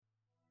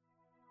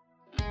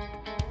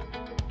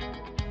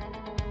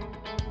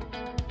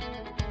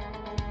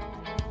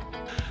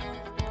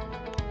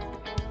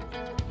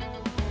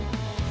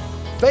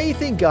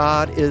Faith in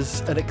God is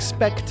an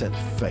expectant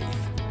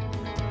faith.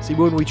 See,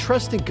 when we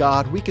trust in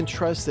God, we can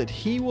trust that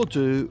He will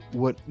do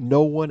what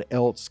no one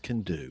else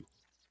can do.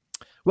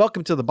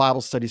 Welcome to the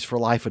Bible Studies for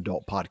Life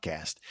Adult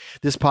podcast.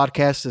 This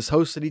podcast is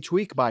hosted each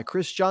week by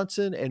Chris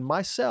Johnson and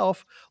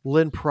myself,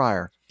 Lynn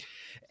Pryor.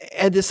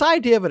 And this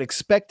idea of an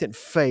expectant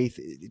faith,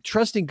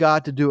 trusting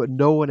God to do what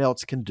no one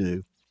else can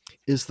do,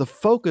 is the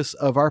focus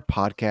of our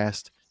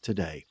podcast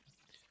today.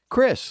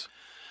 Chris.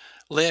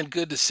 Lynn,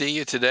 good to see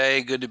you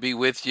today. Good to be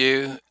with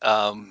you.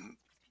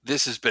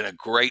 This has been a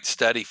great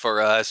study for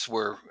us.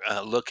 We're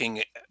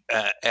looking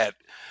at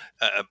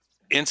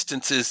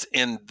instances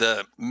in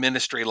the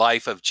ministry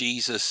life of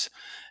Jesus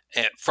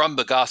from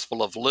the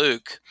Gospel of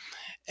Luke.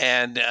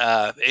 And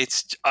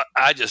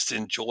I just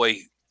enjoy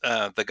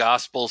the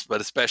Gospels, but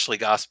especially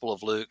Gospel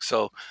of Luke.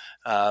 So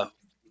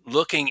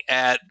looking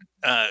at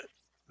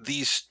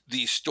these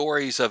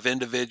stories of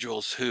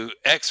individuals who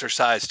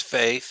exercised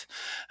faith,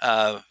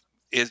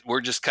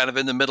 we're just kind of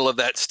in the middle of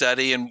that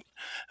study, and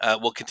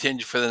we'll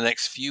continue for the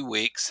next few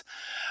weeks.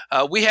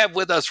 We have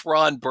with us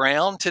Ron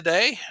Brown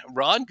today.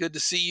 Ron, good to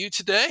see you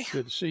today.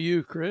 Good to see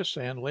you, Chris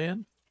and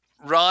Lynn.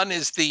 Ron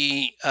is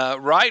the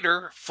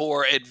writer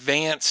for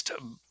Advanced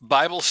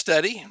Bible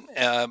Study,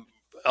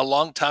 a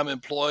longtime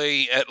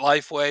employee at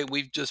Lifeway.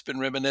 We've just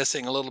been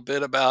reminiscing a little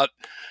bit about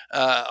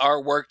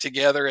our work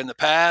together in the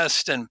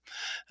past, and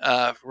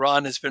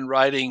Ron has been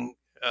writing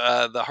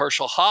the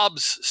Herschel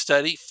Hobbs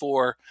study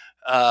for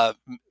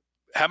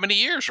how many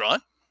years,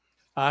 Ron?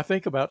 I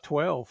think about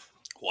 12.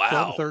 Wow.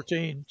 12 to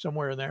 13,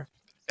 somewhere in there.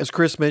 As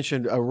Chris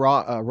mentioned,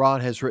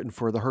 Ron has written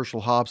for the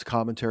Herschel Hobbs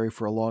commentary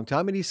for a long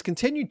time, and he's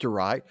continued to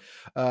write.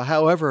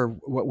 However,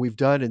 what we've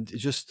done in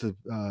just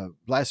the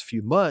last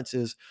few months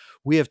is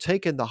we have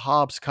taken the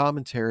Hobbs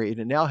commentary, and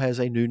it now has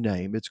a new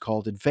name. It's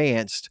called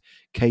Advanced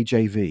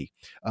KJV.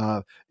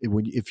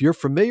 If you're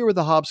familiar with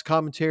the Hobbs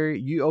commentary,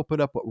 you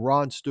open up what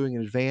Ron's doing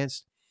in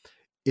Advanced,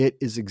 it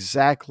is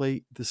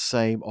exactly the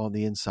same on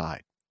the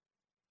inside.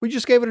 We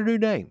just gave it a new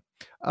name.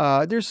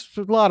 There's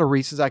a lot of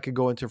reasons I could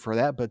go into for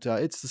that, but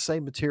it's the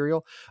same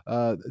material.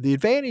 The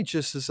advantage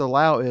is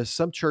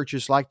some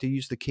churches like to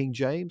use the King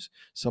James,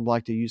 some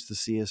like to use the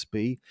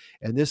CSB,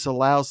 and this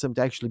allows them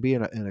to actually be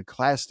in a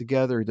class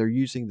together. They're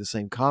using the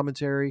same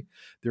commentary.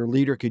 Their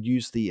leader could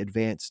use the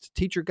advanced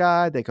teacher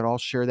guide. They could all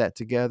share that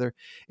together,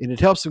 and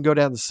it helps them go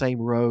down the same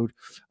road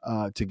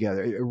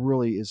together. It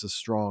really is a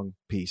strong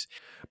piece.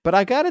 But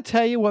I got to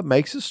tell you, what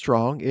makes it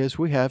strong is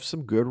we have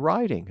some good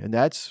writing, and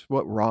that's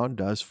what Ron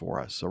does for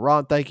us. So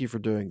Ron, thank you for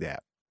doing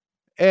that.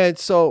 And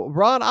so,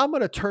 Ron, I'm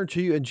going to turn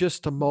to you in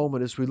just a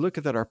moment as we look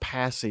at our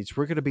passage.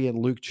 We're going to be in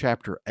Luke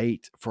chapter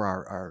 8 for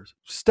our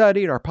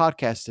study and our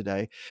podcast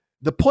today.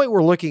 The point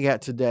we're looking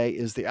at today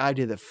is the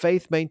idea that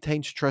faith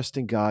maintains trust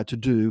in God to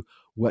do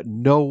what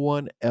no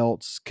one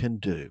else can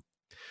do.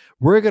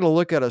 We're going to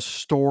look at a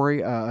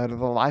story out of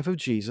the life of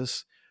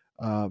Jesus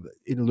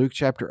in Luke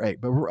chapter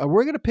 8. But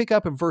we're going to pick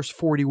up in verse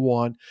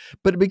 41,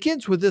 but it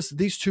begins with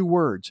these two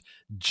words,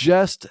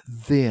 just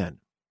then.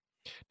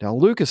 Now,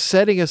 Luke is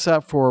setting us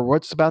up for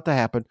what's about to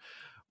happen.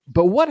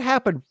 But what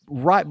happened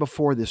right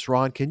before this,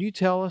 Ron? Can you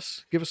tell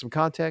us, give us some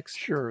context?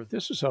 Sure.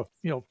 This is a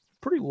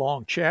pretty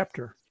long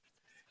chapter.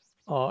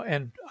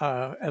 And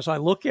as I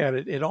look at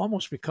it, it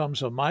almost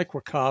becomes a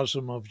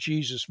microcosm of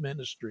Jesus'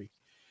 ministry,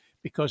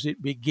 because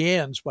it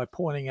begins by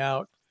pointing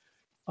out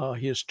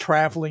his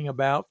traveling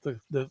about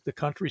the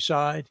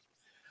countryside,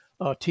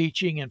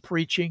 teaching and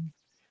preaching.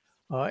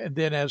 And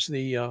then as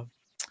the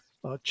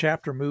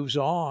chapter moves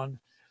on,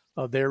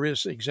 there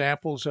is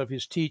examples of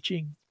his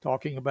teaching,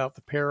 talking about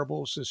the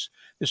parables.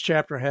 This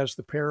chapter has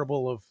the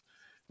parable of,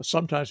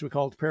 sometimes we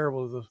call it the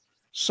parable of the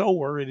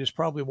sower. It is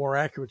probably more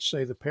accurate to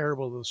say the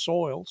parable of the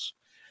soils.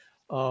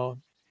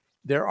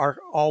 There are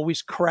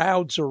always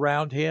crowds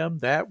around him.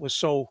 That was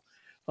so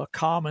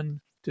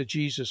common to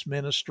Jesus'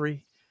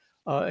 ministry.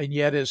 And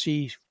yet, as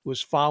he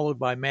was followed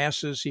by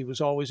masses, he was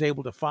always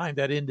able to find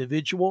that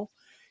individual.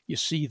 You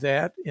see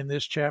that in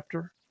this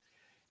chapter.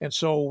 And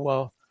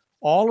so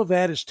all of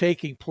that is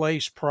taking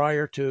place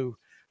prior to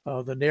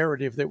the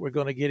narrative that we're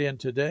going to get in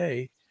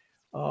today.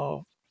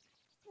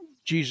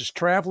 Jesus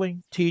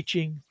traveling,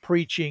 teaching,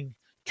 preaching,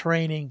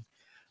 training,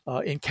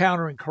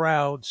 encountering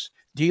crowds,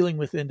 dealing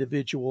with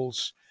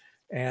individuals,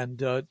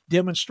 and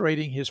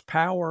demonstrating his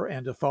power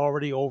and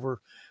authority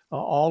over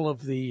all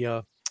of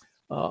the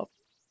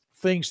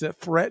things that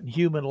threaten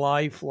human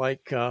life,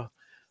 like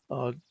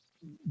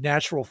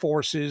natural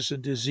forces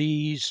and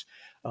disease,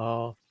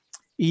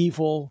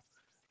 evil,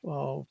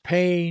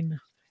 pain,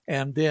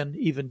 and then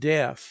even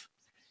death.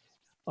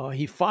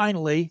 He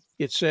finally,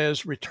 it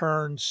says,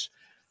 returns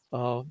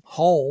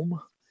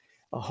home.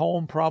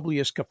 Home probably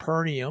is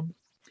Capernaum.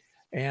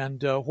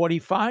 And what he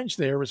finds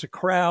there is a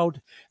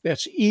crowd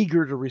that's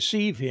eager to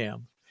receive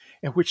him,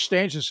 and which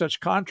stands in such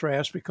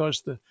contrast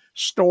because the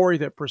story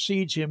that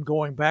precedes him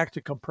going back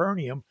to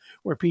Capernaum,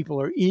 where people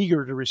are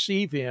eager to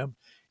receive him,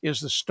 is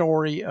the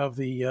story of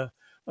the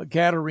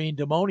Gadarene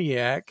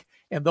demoniac,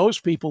 and those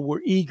people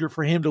were eager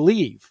for him to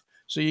leave.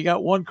 So you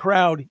got one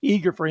crowd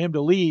eager for him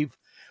to leave,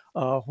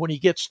 when he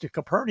gets to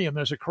Capernaum,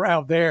 there's a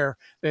crowd there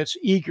that's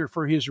eager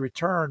for his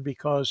return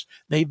because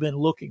they've been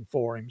looking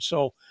for him.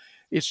 So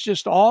it's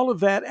just all of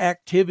that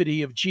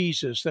activity of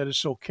Jesus that is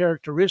so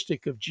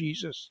characteristic of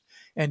Jesus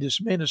and his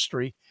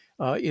ministry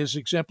is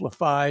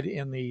exemplified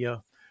in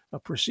the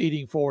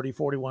preceding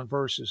 41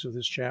 verses of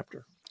this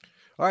chapter.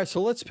 All right,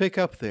 so let's pick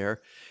up there.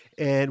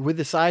 And with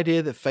this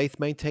idea that faith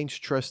maintains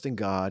trust in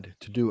God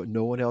to do what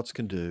no one else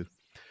can do,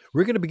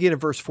 we're going to begin in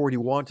verse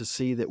 41 to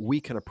see that we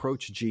can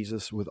approach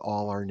Jesus with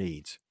all our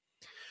needs.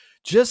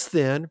 Just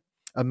then,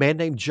 a man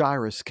named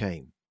Jairus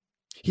came.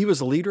 He was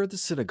a leader of the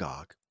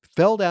synagogue,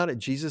 fell down at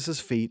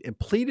Jesus' feet, and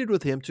pleaded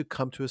with him to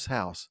come to his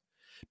house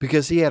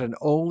because he had an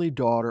only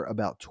daughter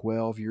about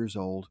 12 years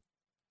old,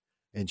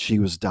 and she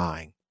was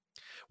dying.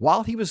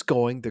 While he was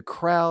going, the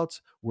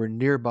crowds were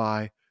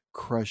nearby,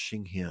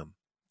 crushing him.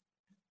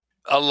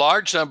 A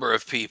large number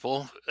of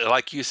people,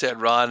 like you said,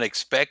 Ron,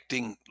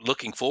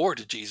 looking forward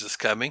to Jesus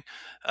coming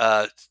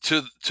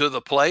to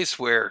the place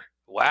where,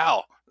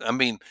 wow, I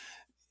mean,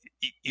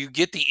 you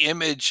get the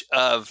image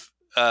of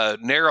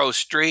narrow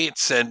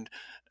streets and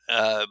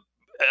a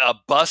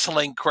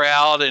bustling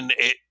crowd and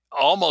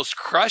almost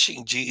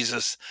crushing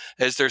Jesus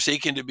as they're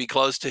seeking to be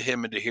close to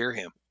him and to hear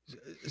him.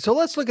 So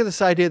let's look at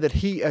this idea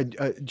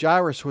that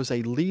Jairus was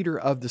a leader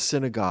of the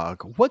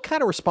synagogue. What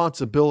kind of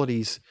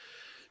responsibilities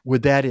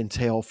would that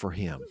entail for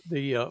him?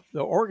 The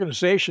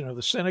organization of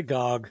the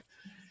synagogue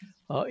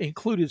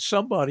included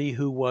somebody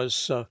who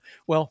was,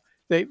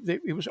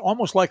 it was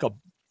almost like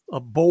a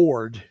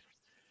board,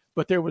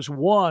 but there was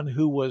one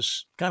who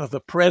was kind of the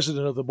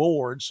president of the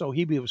board. So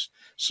he was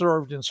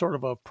served in sort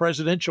of a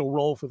presidential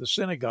role for the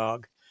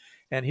synagogue.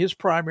 And his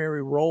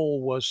primary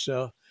role was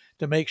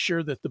to make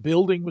sure that the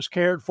building was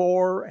cared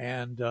for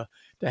and to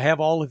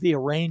have all of the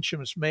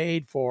arrangements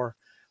made for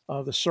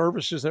the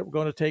services that were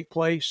going to take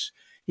place.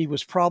 He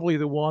was probably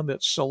the one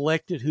that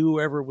selected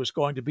whoever was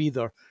going to be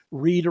the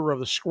reader of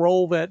the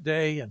scroll that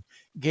day and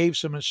gave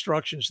some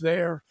instructions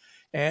there.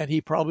 And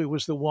he probably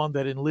was the one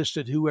that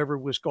enlisted whoever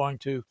was going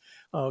to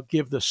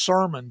give the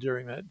sermon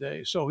during that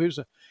day. So it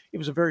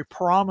was a very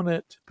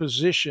prominent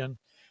position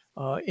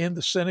in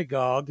the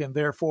synagogue, and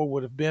therefore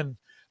would have been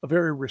a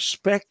very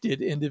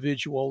respected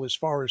individual as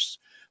far as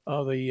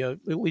at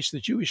least the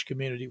Jewish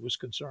community was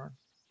concerned.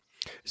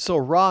 So,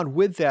 Ron,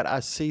 with that,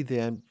 I see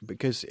then,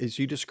 because as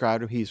you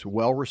described him, he's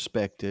well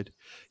respected,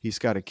 he's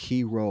got a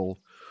key role.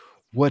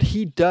 What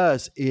he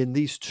does in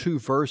these two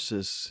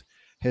verses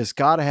has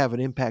got to have an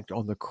impact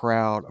on the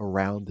crowd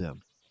around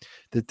them.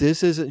 That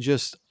this isn't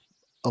just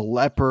a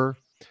leper,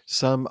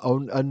 some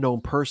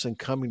unknown person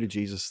coming to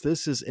Jesus.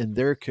 This is in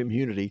their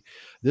community.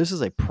 This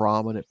is a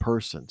prominent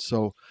person.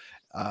 So,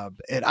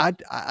 and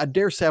I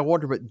dare say, I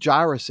wonder, but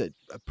Jairus,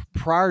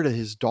 prior to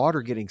his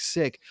daughter getting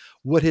sick,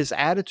 what his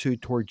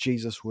attitude toward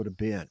Jesus would have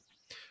been.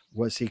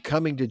 Was he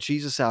coming to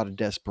Jesus out of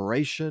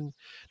desperation?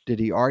 Did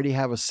he already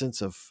have a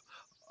sense of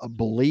a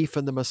belief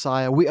in the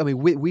Messiah?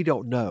 We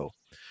don't know.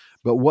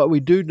 But what we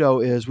do know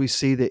is we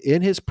see that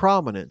in his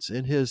prominence,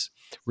 in his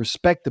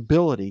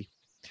respectability,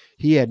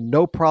 he had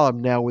no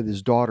problem now with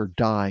his daughter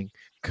dying,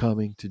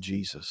 coming to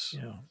Jesus.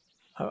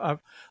 Yeah,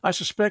 I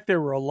suspect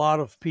there were a lot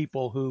of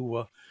people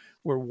who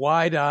were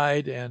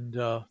wide-eyed and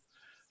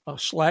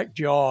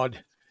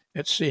slack-jawed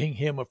at seeing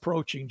him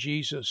approaching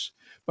Jesus.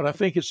 But I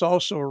think it's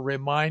also a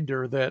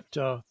reminder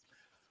that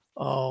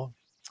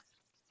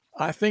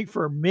I think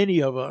for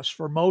many of us,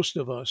 for most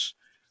of us,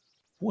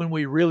 when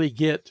we really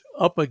get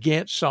up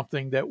against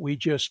something that we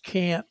just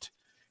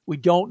we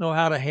don't know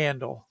how to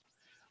handle,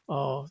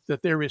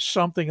 that there is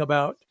something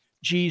about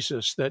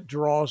Jesus that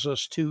draws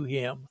us to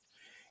him.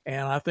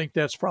 And I think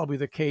that's probably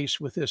the case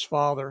with this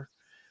father.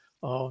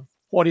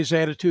 What his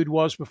attitude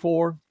was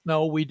before,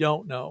 no, we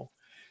don't know.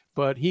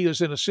 But he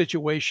is in a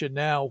situation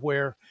now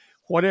where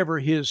whatever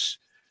his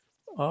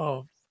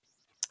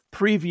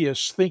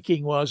previous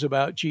thinking was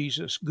about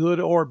Jesus,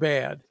 good or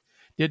bad,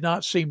 did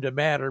not seem to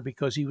matter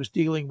because he was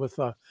dealing with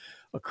a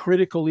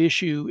critical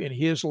issue in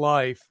his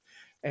life,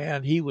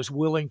 and he was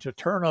willing to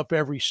turn up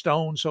every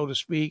stone, so to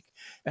speak,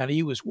 and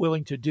he was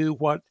willing to do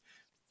what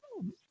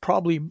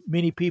probably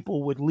many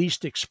people would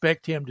least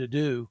expect him to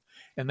do,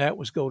 and that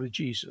was go to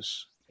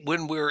Jesus.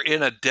 When we're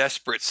in a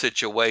desperate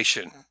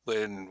situation,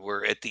 when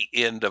we're at the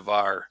end of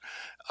our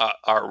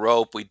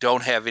rope, we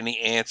don't have any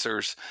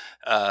answers.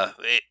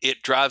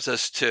 It drives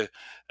us to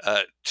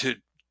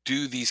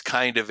do these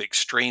kind of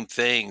extreme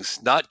things,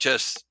 not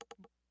just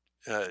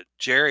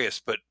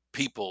Jairus, but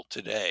people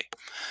today.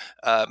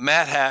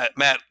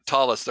 Matt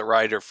Tullis, the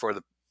writer for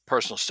the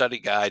Personal Study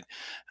Guide,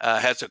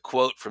 has a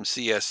quote from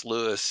C.S.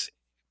 Lewis'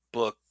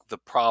 book, The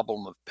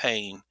Problem of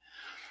Pain.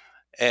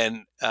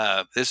 And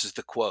this is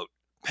the quote: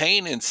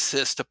 "Pain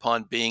insists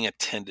upon being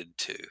attended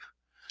to.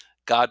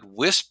 God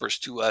whispers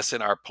to us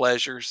in our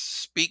pleasures,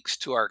 speaks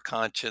to our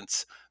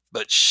conscience,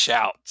 but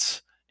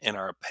shouts in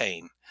our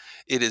pain.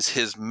 It is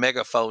his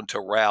megaphone to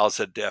rouse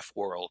a deaf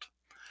world."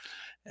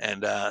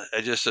 And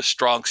just a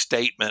strong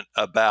statement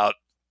about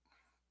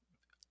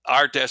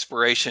our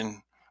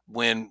desperation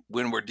when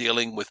we're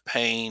dealing with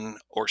pain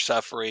or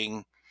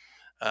suffering,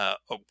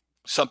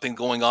 something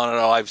going on in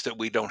our lives that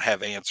we don't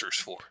have answers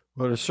for.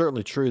 Well, it's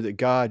certainly true that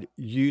God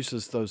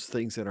uses those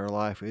things in our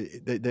life,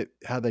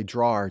 how they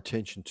draw our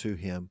attention to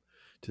Him,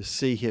 to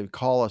see Him,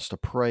 call us to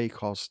pray,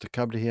 call us to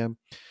come to Him.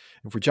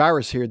 And for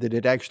Jairus here, that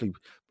it actually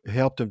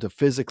helped him to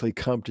physically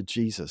come to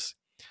Jesus.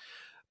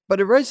 But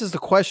it raises the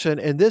question,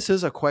 and this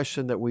is a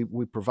question that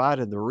we provide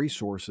in the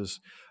resources,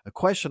 a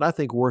question I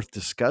think worth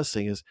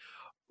discussing is,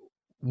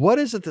 what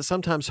is it that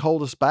sometimes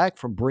hold us back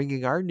from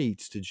bringing our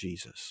needs to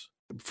Jesus?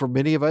 For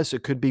many of us,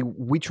 it could be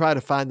we try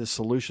to find the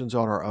solutions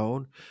on our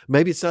own.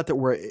 Maybe it's not that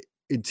we're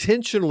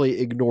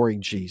intentionally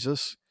ignoring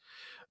Jesus,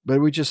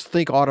 but we just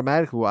think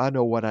automatically, well, I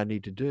know what I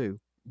need to do.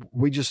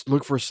 We just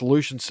look for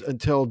solutions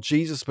until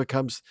Jesus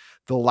becomes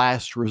the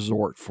last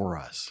resort for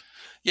us.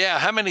 Yeah,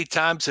 how many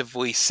times have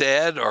we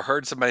said or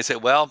heard somebody say,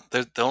 well,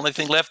 the only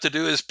thing left to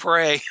do is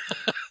pray.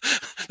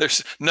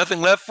 There's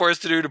nothing left for us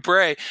to do to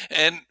pray.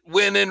 And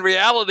when in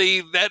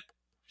reality, that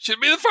should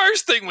be the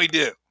first thing we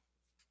do.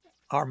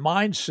 Our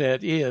mindset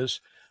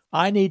is,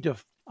 I need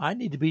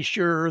to be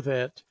sure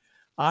that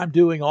I'm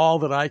doing all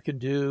that I can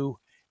do,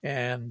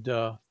 and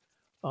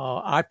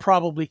I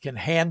probably can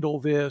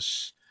handle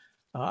this.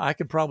 I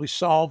can probably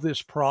solve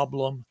this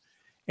problem,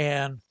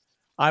 and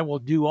I will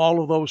do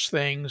all of those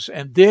things.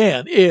 And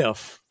then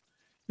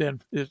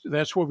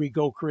that's where we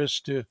go, Chris,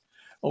 to,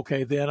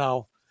 okay, then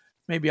I'll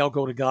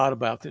go to God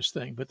about this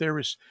thing. But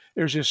there's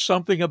just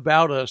something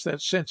about us,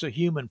 that sense of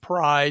human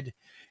pride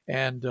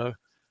and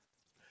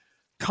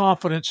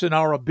confidence in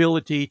our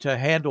ability to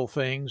handle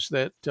things,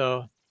 that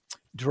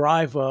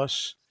drive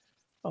us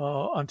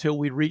until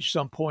we reach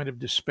some point of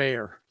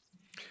despair.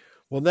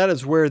 Well, that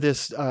is where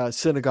this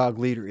synagogue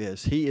leader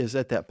is. He is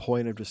at that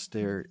point of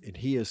despair, and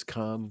he has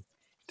come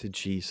to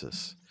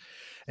Jesus.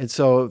 And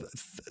so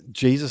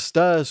Jesus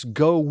does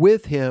go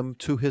with him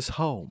to his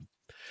home.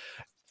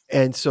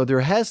 And so there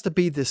has to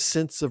be this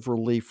sense of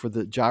relief for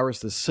the Jairus,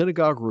 the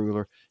synagogue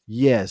ruler.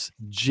 Yes,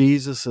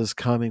 Jesus is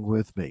coming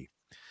with me.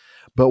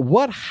 But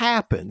what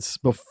happens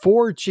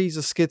before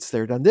Jesus gets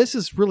there? Now, this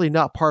is really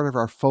not part of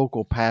our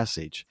focal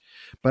passage,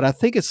 but I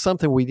think it's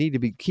something we need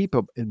to keep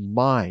in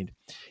mind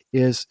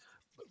is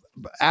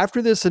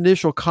after this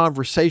initial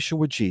conversation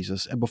with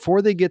Jesus and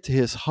before they get to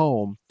his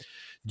home,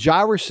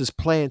 Jairus'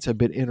 plans have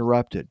been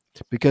interrupted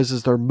because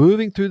as they're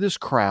moving through this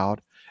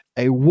crowd,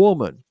 a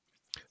woman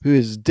who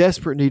is in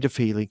desperate need of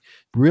healing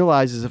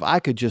realizes, if I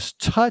could just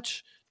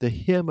touch the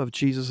hem of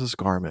Jesus'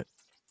 garment,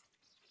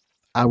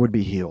 I would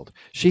be healed.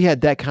 She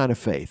had that kind of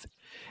faith.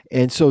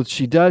 And so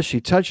she does.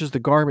 She touches the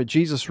garment.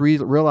 Jesus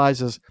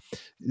realizes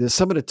that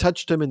someone had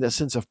touched him and that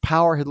sense of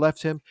power had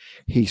left him.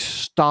 He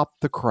stopped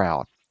the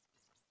crowd.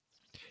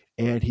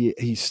 And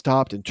he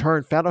stopped and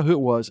turned, found out who it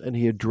was, and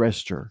he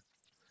addressed her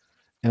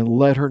and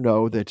let her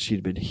know that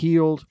she'd been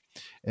healed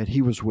and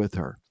he was with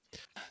her.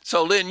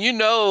 So, Lynn,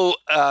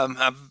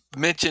 I've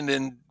mentioned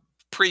in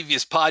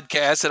previous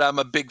podcasts that I'm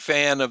a big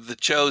fan of The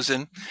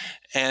Chosen.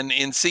 And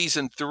in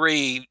season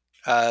 3,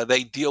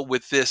 they deal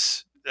with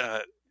this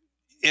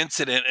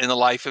incident in the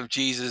life of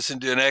Jesus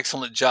and do an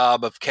excellent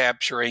job of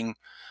capturing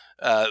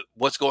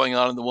what's going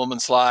on in the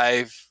woman's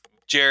life,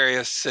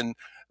 Jairus, and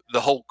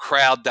the whole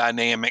crowd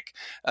dynamic.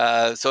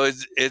 So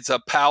it's a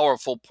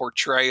powerful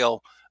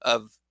portrayal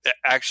of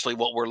actually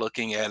what we're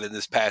looking at in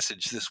this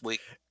passage this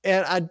week.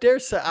 And I dare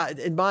say,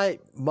 in my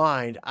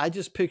mind, I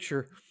just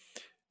picture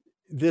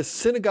this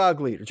synagogue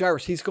leader,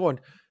 Jairus. He's going,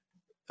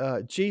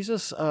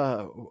 Jesus,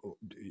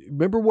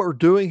 remember what we're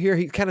doing here?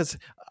 He kind of,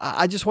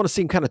 I just want to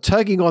see him kind of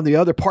tugging on the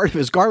other part of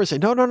his garment,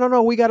 saying,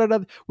 no, we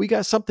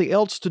got something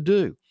else to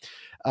do.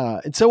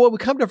 And so when we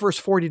come to verse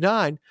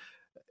 49,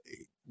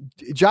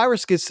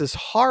 Jairus gets this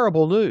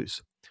horrible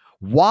news.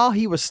 While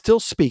he was still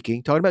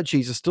speaking, talking about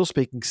Jesus still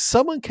speaking,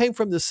 someone came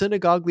from the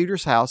synagogue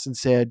leader's house and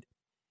said,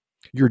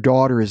 your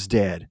daughter is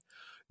dead.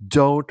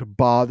 Don't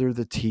bother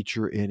the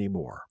teacher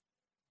anymore.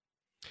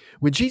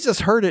 When Jesus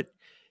heard it,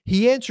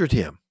 he answered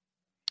him,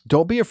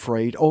 don't be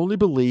afraid, only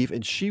believe,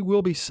 and she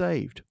will be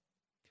saved.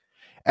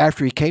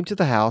 After he came to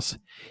the house,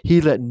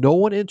 he let no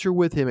one enter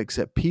with him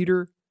except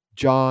Peter,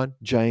 John,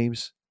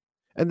 James,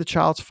 and the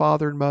child's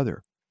father and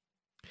mother.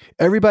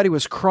 Everybody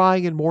was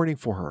crying and mourning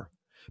for her,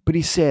 but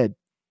he said,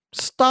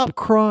 stop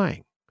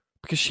crying,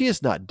 because she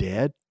is not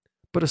dead,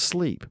 but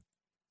asleep.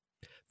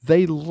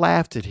 They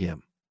laughed at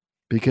him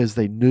because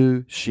they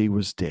knew she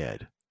was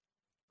dead.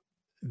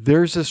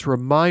 There's this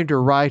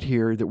reminder right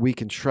here that we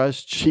can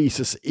trust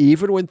Jesus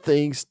even when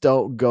things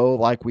don't go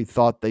like we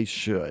thought they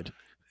should.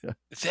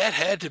 That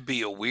had to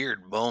be a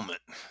weird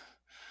moment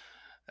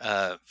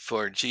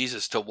for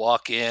Jesus to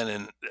walk in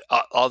and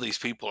all these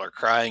people are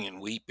crying and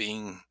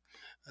weeping,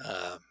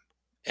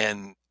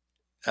 and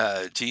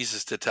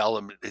Jesus to tell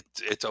them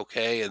it's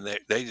okay, and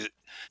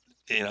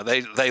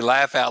they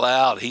laugh out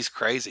loud. He's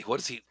crazy.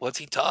 What's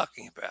he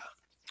talking about?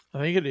 I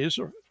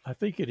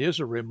think it is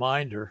a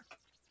reminder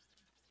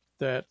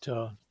that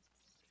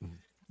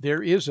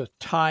there is a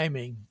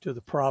timing to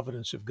the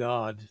providence of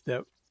God,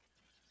 that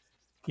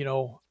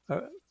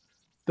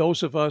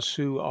those of us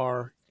who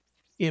are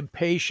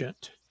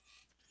impatient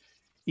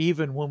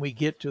even when we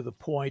get to the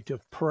point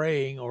of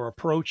praying or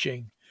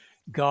approaching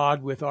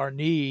God with our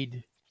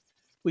need,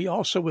 we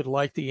also would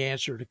like the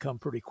answer to come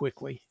pretty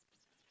quickly.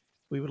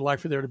 We would like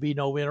for there to be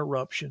no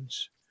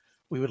interruptions.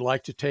 We would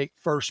like to take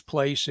first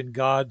place in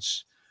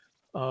God's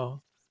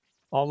all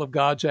of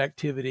God's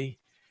activity,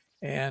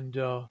 and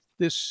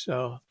this,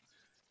 I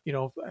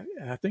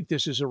think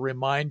this is a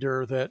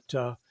reminder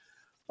that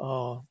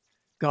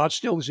God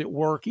still is at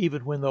work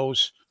even when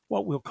those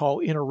what we'll call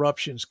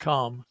interruptions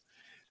come.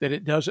 That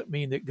it doesn't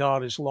mean that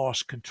God has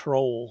lost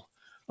control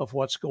of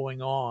what's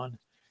going on.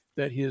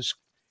 That his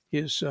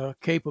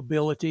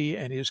capability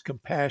and his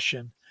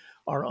compassion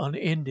are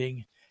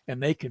unending,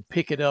 and they can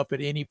pick it up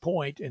at any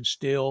point and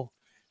still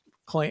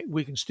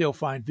we can still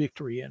find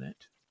victory in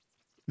it.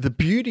 The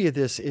beauty of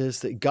this is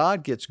that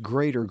God gets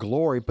greater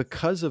glory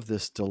because of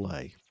this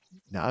delay.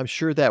 Now, I'm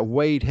sure that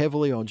weighed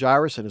heavily on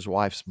Jairus and his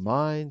wife's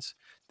minds,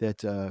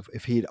 that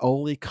if he had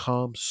only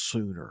come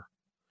sooner,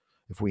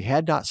 if we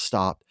had not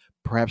stopped,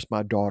 perhaps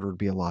my daughter would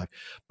be alive.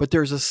 But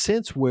there's a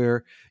sense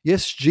where,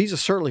 yes,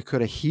 Jesus certainly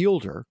could have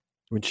healed her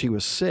when she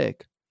was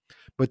sick,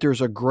 but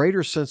there's a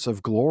greater sense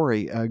of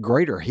glory, a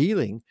greater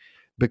healing,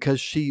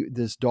 because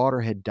this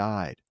daughter had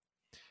died.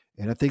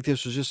 And I think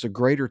this was just a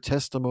greater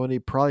testimony,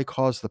 probably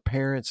caused the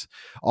parents,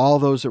 all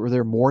those that were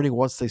there mourning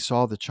once they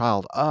saw the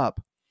child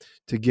up,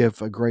 to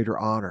give a greater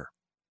honor.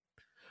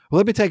 Well,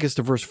 let me take us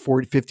to verse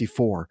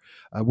 54,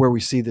 where we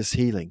see this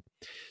healing.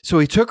 So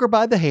he took her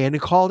by the hand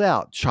and called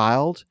out,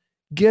 "Child,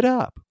 get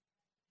up."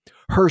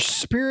 Her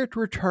spirit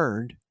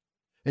returned,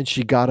 and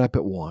she got up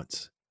at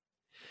once.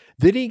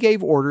 Then he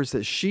gave orders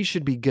that she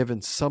should be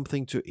given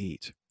something to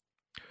eat.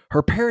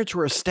 Her parents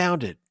were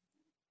astounded,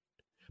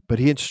 but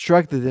he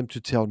instructed them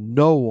to tell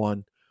no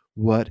one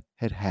what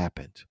had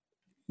happened.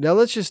 Now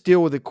let's just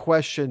deal with the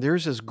question.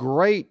 There's this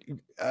great,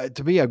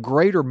 to me, a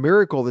greater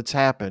miracle that's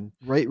happened,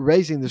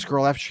 raising this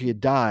girl after she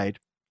had died.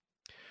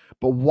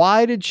 But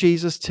why did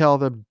Jesus tell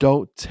them,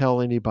 don't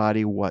tell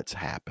anybody what's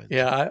happened?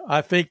 Yeah,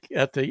 I think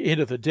at the end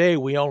of the day,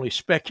 we only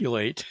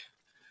speculate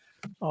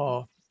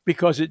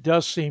because it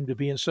does seem to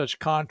be in such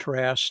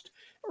contrast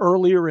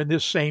earlier in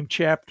this same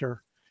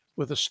chapter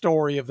with the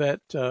story of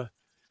that,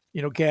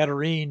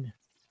 Gadarene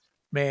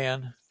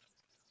man.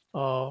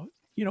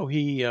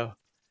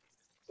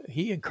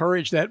 He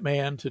encouraged that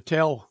man to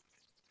tell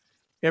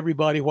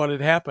everybody what had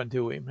happened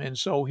to him. And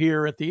so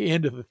here at the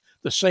end of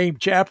the same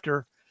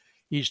chapter,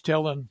 he's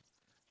telling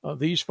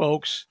these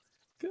folks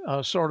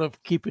sort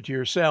of keep it to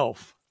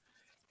yourself.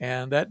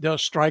 And that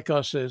does strike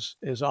us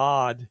as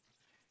odd.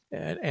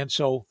 And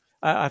so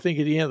I think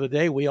at the end of the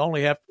day, we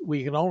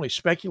can only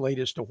speculate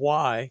as to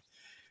why.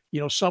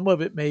 Some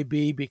of it may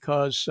be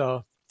because,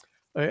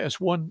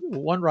 as one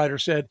writer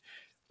said,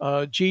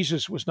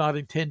 Jesus was not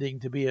intending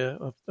to be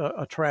a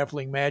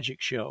traveling magic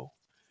show.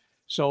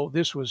 So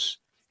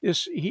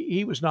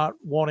he was not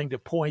wanting to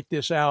point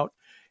this out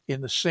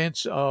in the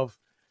sense of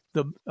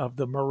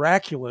the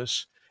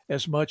miraculous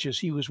as much as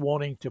he was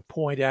wanting to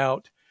point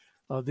out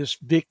this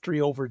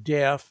victory over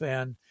death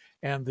and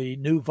the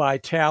new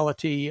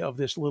vitality of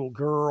this little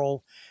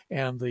girl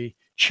and the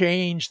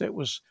change that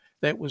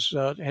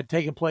had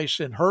taken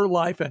place in her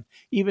life and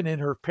even in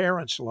her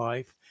parents'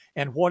 life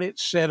and what it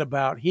said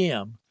about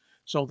him.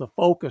 So the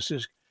focus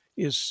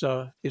is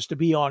to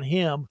be on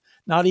him,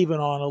 not even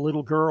on a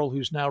little girl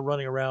who's now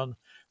running around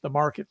the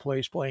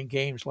marketplace playing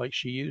games like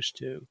she used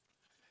to.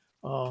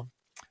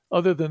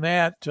 Other than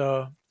that,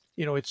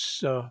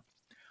 it's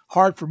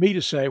hard for me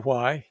to say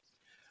why,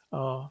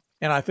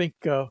 and I think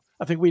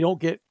we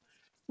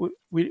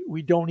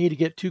don't need to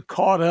get too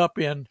caught up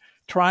in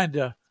trying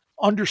to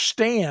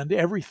understand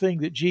everything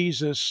that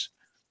Jesus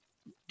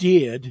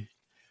did.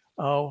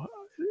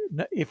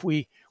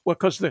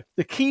 Because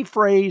the key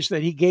phrase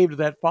that he gave to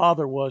that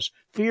father was,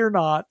 "Fear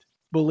not,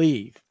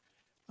 believe."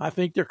 I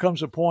think there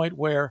comes a point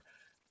where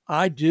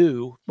I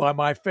do, by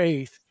my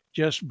faith,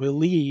 just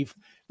believe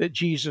that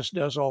Jesus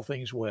does all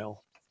things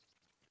well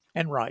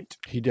and right.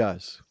 He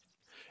does.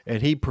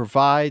 And he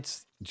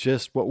provides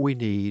just what we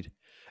need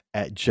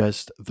at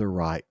just the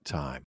right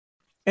time.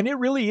 And it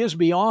really is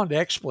beyond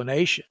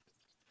explanation.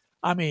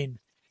 I mean,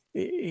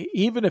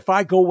 even if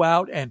I go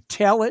out and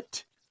tell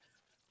it,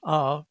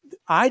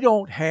 I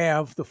don't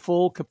have the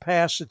full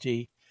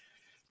capacity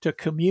to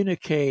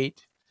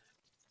communicate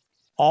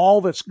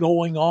all that's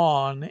going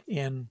on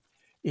in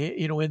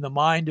the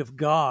mind of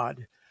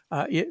God.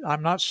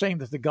 I'm not saying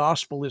that the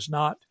gospel is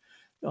not,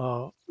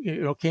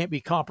 can't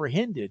be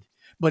comprehended,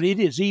 but it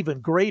is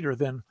even greater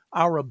than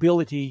our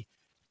ability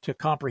to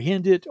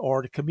comprehend it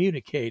or to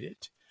communicate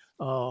it,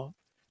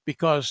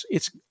 because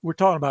we're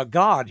talking about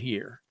God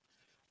here,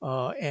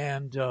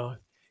 and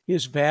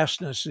his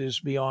vastness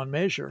is beyond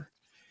measure.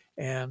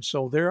 And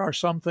so there are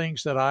some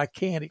things that I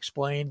can't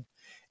explain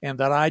and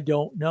that I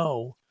don't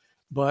know,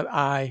 but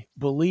I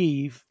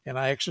believe and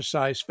I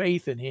exercise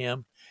faith in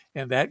him,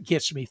 and that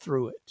gets me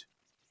through it.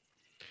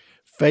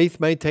 Faith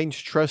maintains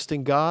trust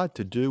in God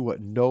to do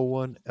what no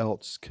one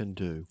else can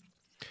do.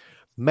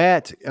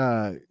 Matt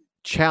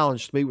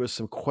challenged me with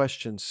some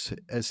questions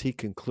as he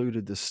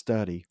concluded the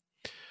study.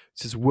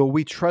 says, will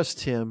we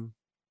trust him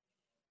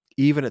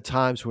even at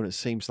times when it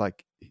seems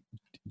like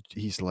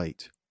he's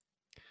late?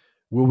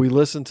 Will we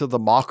listen to the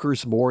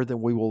mockers more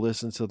than we will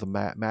listen to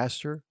the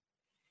master?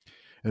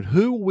 And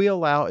who will we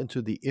allow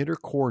into the inner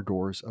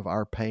corridors of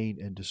our pain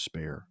and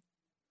despair?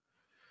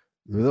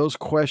 Those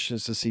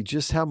questions to see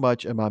just how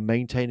much am I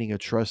maintaining a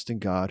trust in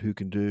God who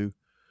can do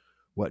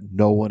what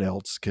no one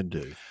else can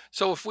do.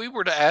 So if we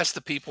were to ask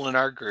the people in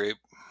our group,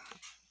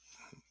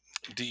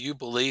 do you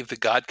believe that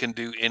God can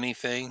do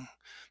anything,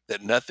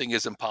 that nothing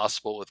is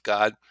impossible with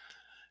God?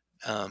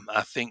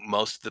 I think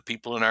most of the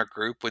people in our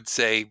group would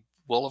say,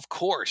 well, of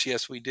course,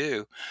 yes, we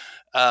do.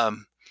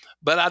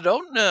 But I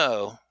don't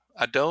know.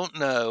 I don't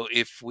know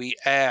if we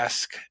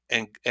ask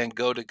and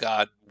go to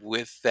God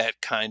with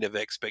that kind of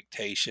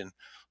expectation.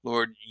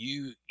 Lord,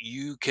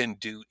 you can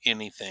do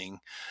anything.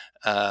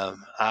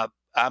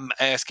 I'm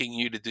asking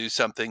you to do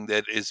something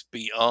that is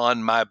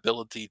beyond my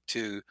ability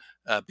to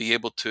be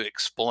able to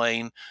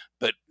explain,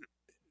 but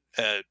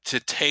to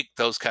take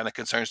those kind of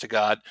concerns to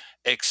God,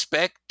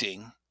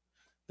 expecting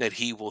that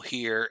He will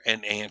hear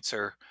and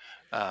answer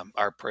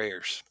our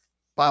prayers.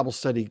 Bible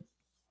study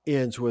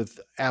ends with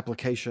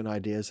application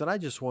ideas, and I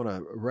just want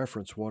to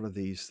reference one of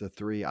these, the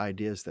 3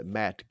 ideas that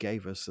Matt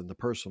gave us in the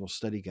personal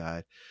study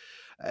guide.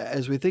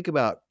 As we think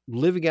about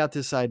living out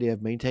this idea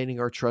of maintaining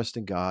our trust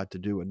in God to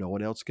do what no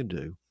one else can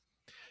do,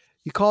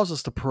 he calls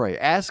us to pray.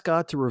 Ask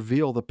God to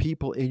reveal the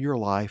people in your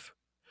life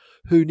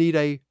who need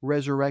a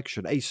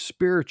resurrection, a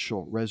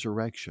spiritual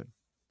resurrection.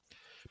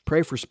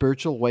 Pray for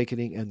spiritual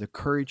awakening and the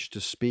courage to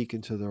speak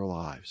into their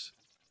lives.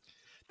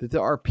 That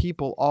there are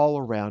people all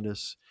around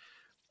us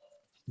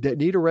that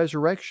need a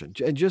resurrection.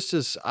 And just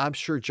as I'm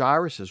sure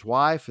Jairus, his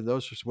wife, and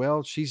those,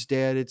 well, she's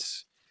dead.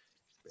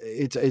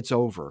 It's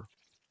over.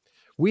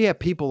 We have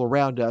people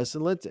around us,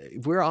 and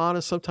if we're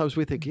honest, sometimes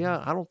we think,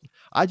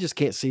 I just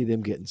can't see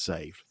them getting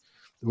saved.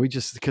 We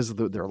just, because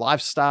of their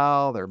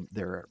lifestyle,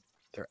 their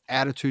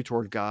attitude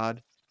toward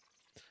God.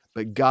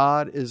 But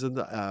God is in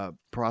the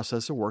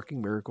process of working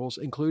miracles,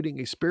 including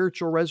a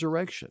spiritual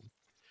resurrection,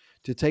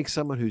 to take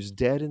someone who's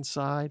dead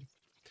inside,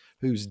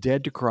 who's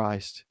dead to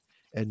Christ,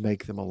 and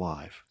make them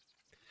alive.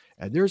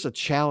 And there's a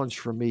challenge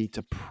for me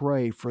to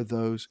pray for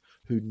those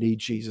who need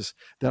Jesus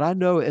that I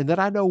know and that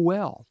I know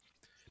well,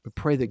 but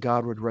pray that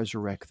God would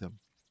resurrect them.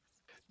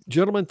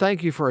 Gentlemen,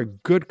 thank you for a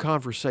good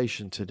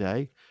conversation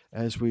today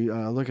as we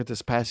look at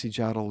this passage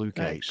out of Luke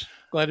 8.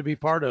 Glad to be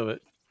part of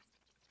it.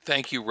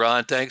 Thank you,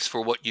 Ron. Thanks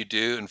for what you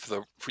do and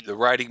for the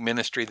writing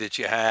ministry that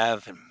you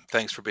have. And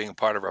thanks for being a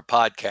part of our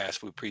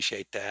podcast. We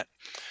appreciate that.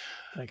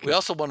 Thank you. We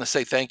also want to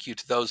say thank you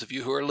to those of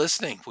you who are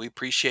listening. We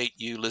appreciate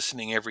you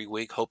listening every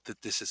week. Hope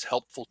that this is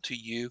helpful to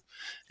you,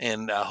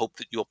 and hope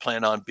that you'll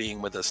plan on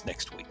being with us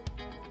next week.